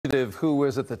fugitive who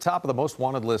was at the top of the most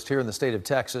wanted list here in the state of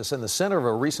Texas and the center of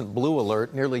a recent blue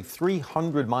alert nearly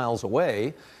 300 miles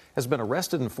away has been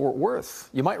arrested in Fort Worth.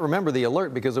 You might remember the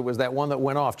alert because it was that one that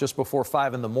went off just before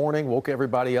 5 in the morning, woke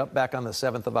everybody up back on the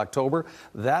 7th of October.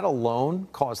 That alone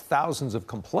caused thousands of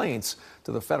complaints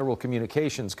to the Federal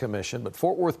Communications Commission. But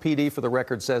Fort Worth PD, for the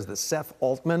record, says that Seth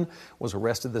Altman was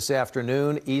arrested this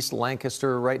afternoon, East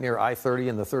Lancaster, right near I-30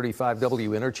 and the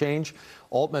 35W interchange.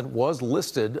 Altman was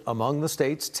listed among the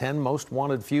state's 10 most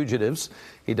wanted fugitives.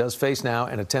 He does face now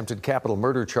an attempted capital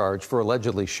murder charge for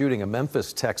allegedly shooting a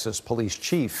Memphis, Texas police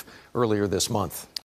chief earlier this month.